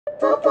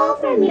Football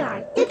from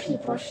Yard, the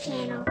People's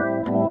Channel.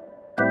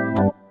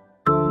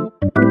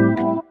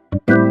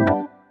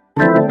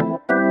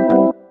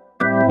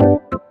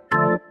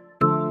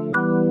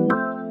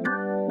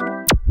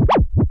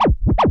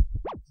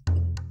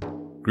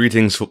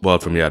 Greetings, football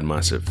from Yard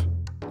Massive.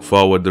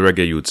 Forward the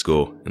Reggae Youths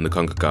go in the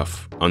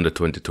CONCACAF Under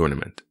 20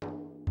 tournament.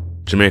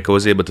 Jamaica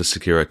was able to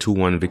secure a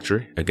 2-1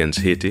 victory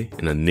against Haiti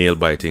in a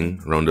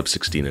nail-biting round of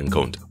 16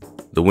 encounter.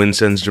 The win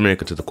sends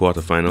Jamaica to the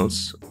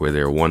quarterfinals, where they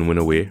are one win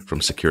away from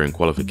securing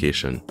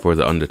qualification for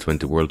the Under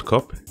 20 World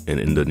Cup in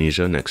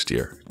Indonesia next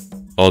year.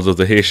 Although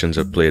the Haitians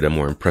have played a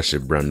more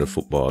impressive brand of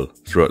football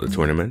throughout the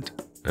tournament,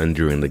 and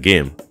during the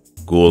game,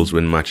 goals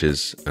win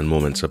matches and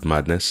moments of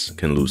madness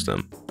can lose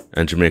them.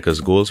 And Jamaica's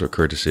goals were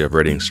courtesy of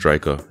Reading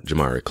striker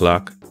Jahmari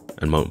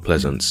and Mount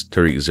Pleasant's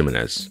Tarik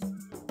Ximines.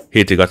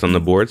 Haiti got on the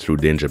board through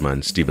danger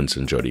man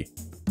Stevenson Jody.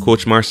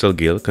 Coach Marcel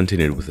Gale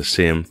continued with the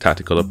same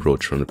tactical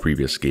approach from the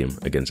previous game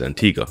against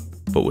Antigua,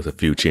 but with a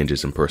few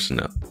changes in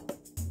personnel.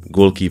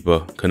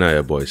 Goalkeeper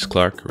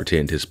Boyce-Clarke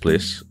retained his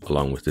place,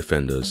 along with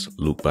defenders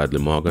Luke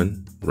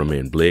Badley-Morgan,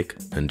 Romain Blake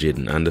and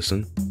Jaden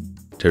Anderson.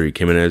 Tarik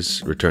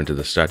Ximines returned to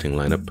the starting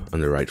lineup on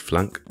the right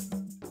flank,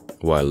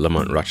 while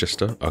Lamont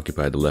Rochester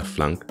occupied the left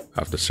flank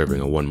after serving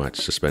a one-match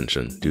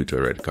suspension due to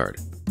a red card.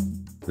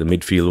 The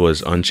midfield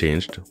was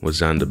unchanged, with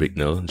Xander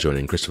Bicknell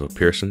joining Christopher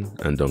Pearson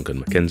and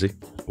Duncan McKenzie,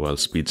 while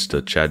speedster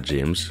Chad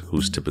James,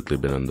 who's typically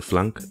been on the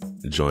flank,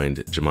 joined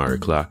Jahmari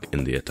Clarke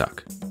in the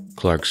attack.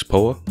 Clarke's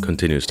power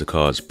continues to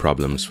cause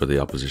problems for the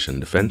opposition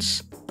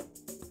defence.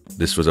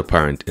 This was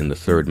apparent in the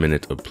 3rd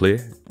minute of play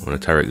when a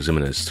Tarik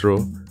Ximines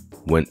throw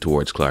went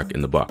towards Clarke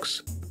in the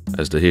box.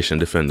 As the Haitian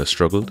defender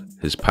struggled,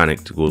 his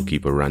panicked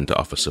goalkeeper ran to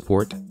offer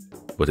support,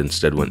 but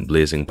instead went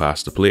blazing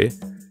past the play,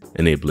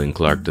 enabling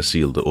Clarke to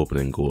seal the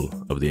opening goal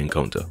of the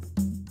encounter.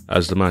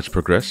 As the match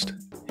progressed,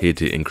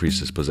 Haiti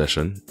increased its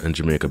possession and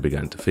Jamaica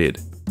began to fade.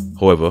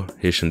 However,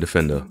 Haitian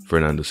defender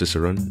Fernando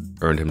Cicerón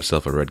earned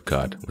himself a red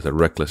card with a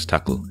reckless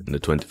tackle in the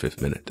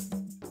 25th minute.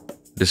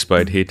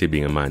 Despite Haiti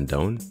being a man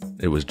down,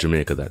 it was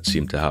Jamaica that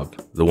seemed to have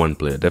the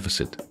one-player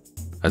deficit,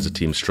 as the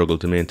team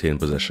struggled to maintain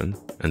possession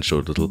and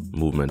showed little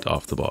movement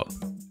off the ball.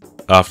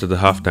 After the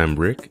halftime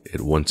break,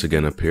 it once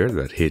again appeared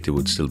that Haiti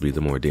would still be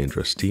the more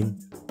dangerous team,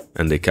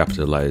 and they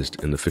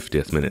capitalized in the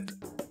 50th minute,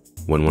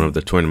 when one of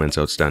the tournament's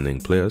outstanding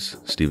players,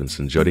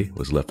 Stevenson Jody,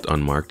 was left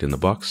unmarked in the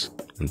box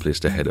and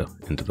placed a header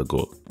into the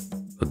goal.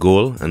 The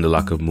goal and the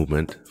lack of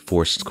movement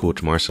forced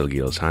coach Marcel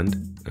Gale's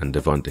hand, and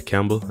Devonte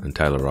Campbell and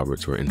Tyler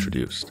Roberts were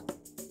introduced.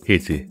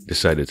 Haiti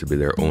decided to be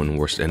their own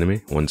worst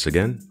enemy once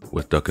again,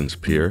 with Duckins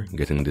Pierre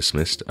getting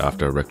dismissed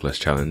after a reckless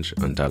challenge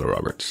on Tyler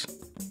Roberts.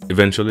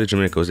 Eventually,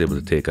 Jamaica was able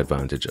to take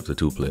advantage of the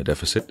 2-player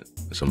deficit.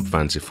 Some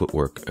fancy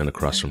footwork and a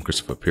cross from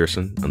Christopher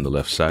Pearson on the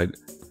left side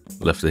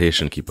left the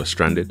Haitian keeper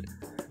stranded,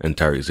 and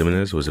Tarik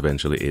Ximines was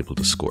eventually able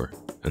to score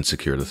and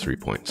secure the 3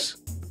 points.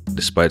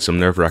 Despite some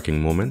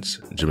nerve-wracking moments,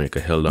 Jamaica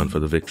held on for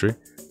the victory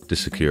to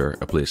secure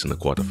a place in the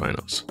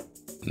quarterfinals.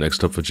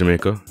 Next up for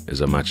Jamaica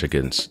is a match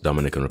against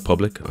Dominican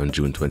Republic on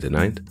June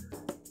 29th.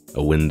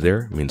 A win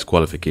there means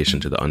qualification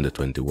to the Under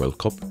 20 World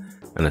Cup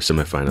and a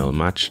semi-final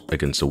match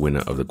against the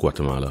winner of the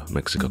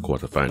Guatemala-Mexico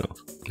quarterfinal.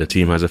 The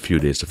team has a few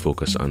days to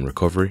focus on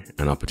recovery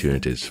and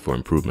opportunities for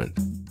improvement.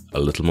 A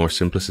little more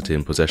simplicity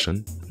in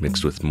possession,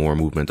 mixed with more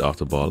movement off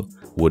the ball,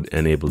 would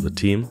enable the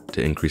team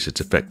to increase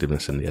its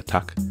effectiveness in the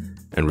attack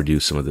and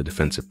reduce some of the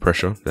defensive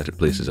pressure that it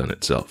places on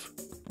itself.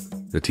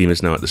 The team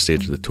is now at the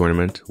stage of the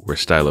tournament where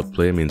style of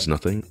play means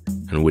nothing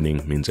and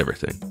winning means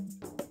everything.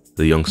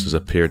 The youngsters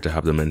appear to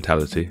have the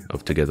mentality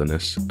of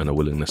togetherness and a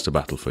willingness to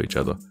battle for each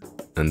other,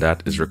 and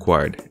that is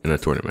required in a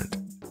tournament.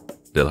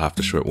 They'll have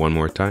to show it one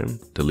more time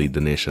to lead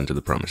the nation to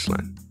the promised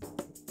land.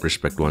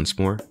 Respect once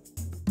more,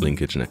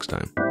 linkage next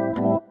time.